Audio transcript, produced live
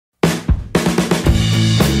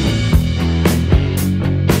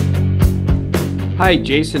Hi,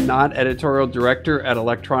 Jason Knott, Editorial Director at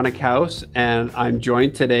Electronic House, and I'm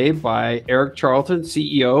joined today by Erik Charlton,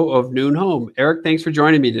 CEO of Noon Home. Erik, thanks for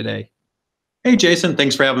joining me today. Hey, Jason,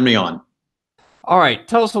 thanks for having me on. All right,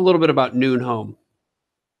 tell us a little bit about Noon Home.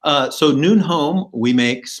 So Noon Home, we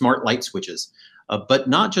make smart light switches, but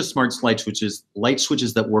not just smart light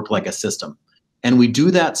switches that work like a system. And we do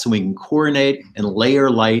that so we can coordinate and layer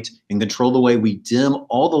light and control the way we dim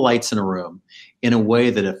all the lights in a room in a way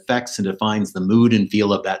that affects and defines the mood and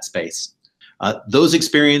feel of that space. Those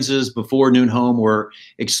experiences before Noon Home were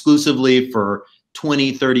exclusively for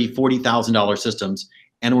 $20, $30, $40,000 systems,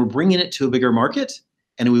 and we're bringing it to a bigger market.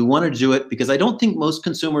 And we wanted to do it because I don't think most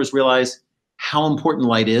consumers realize how important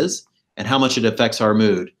light is and how much it affects our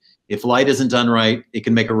mood. If light isn't done right, it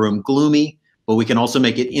can make a room gloomy, but we can also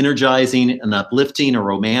make it energizing and uplifting or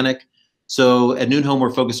romantic. So at Noon Home, we're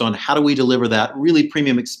focused on how do we deliver that really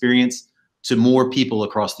premium experience to more people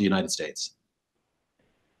across the United States.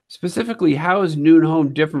 Specifically, how is Noon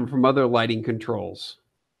Home different from other lighting controls?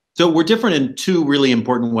 So we're different in two really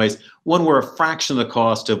important ways. One, we're a fraction of the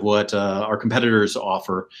cost of what our competitors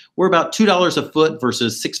offer. We're about $2 a foot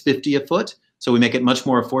versus $6.50 a foot. So we make it much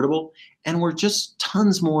more affordable. And we're just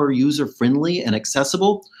tons more user-friendly and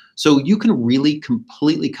accessible. So you can really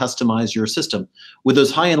completely customize your system. With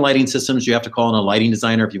those high-end lighting systems, you have to call in a lighting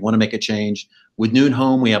designer if you want to make a change. With Noon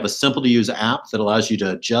Home, we have a simple-to-use app that allows you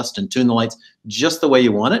to adjust and tune the lights just the way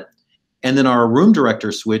you want it. And then our room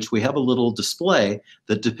director switch, we have a little display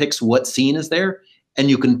that depicts what scene is there. And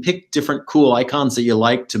you can pick different cool icons that you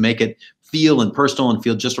like to make it feel and personal and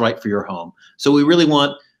feel just right for your home. So we really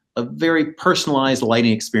want a very personalized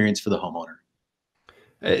lighting experience for the homeowner.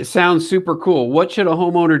 It sounds super cool. What should a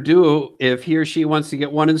homeowner do if he or she wants to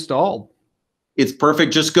get one installed? It's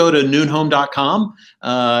perfect. Just go to noonhome.com.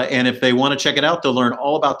 And if they want to check it out, they'll learn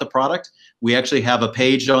all about the product. We actually have a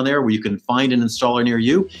page on there where you can find an installer near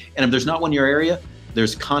you. And if there's not one in your area,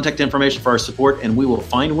 there's contact information for our support, and we will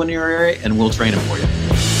find one in your area and we'll train it for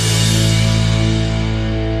you.